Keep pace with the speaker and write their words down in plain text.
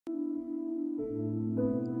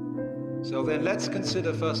So then let's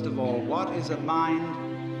consider first of all, what is a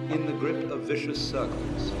mind in the grip of vicious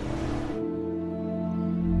circles?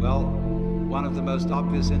 Well, one of the most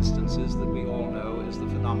obvious instances that we all know is the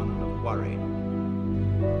phenomenon of worry.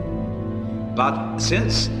 But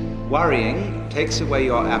since worrying takes away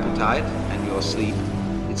your appetite and your sleep,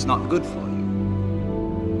 it's not good for you.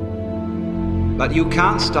 But you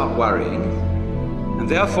can't stop worrying, and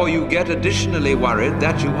therefore you get additionally worried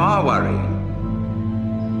that you are worrying.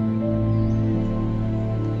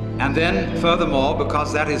 And then, furthermore,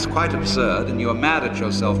 because that is quite absurd and you're mad at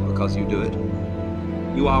yourself because you do it,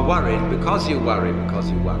 you are worried because you worry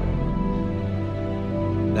because you worry.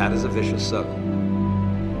 That is a vicious circle.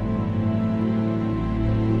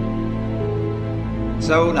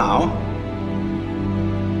 So now,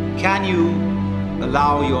 can you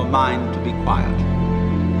allow your mind to be quiet?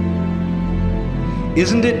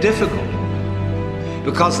 Isn't it difficult?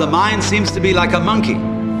 Because the mind seems to be like a monkey,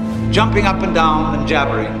 jumping up and down and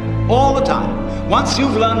jabbering all the time. Once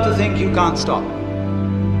you've learned to think, you can't stop.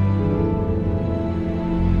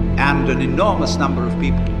 And an enormous number of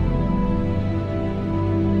people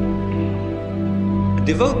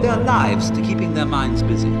devote their lives to keeping their minds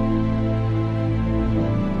busy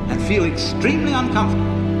and feel extremely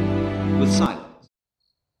uncomfortable with silence.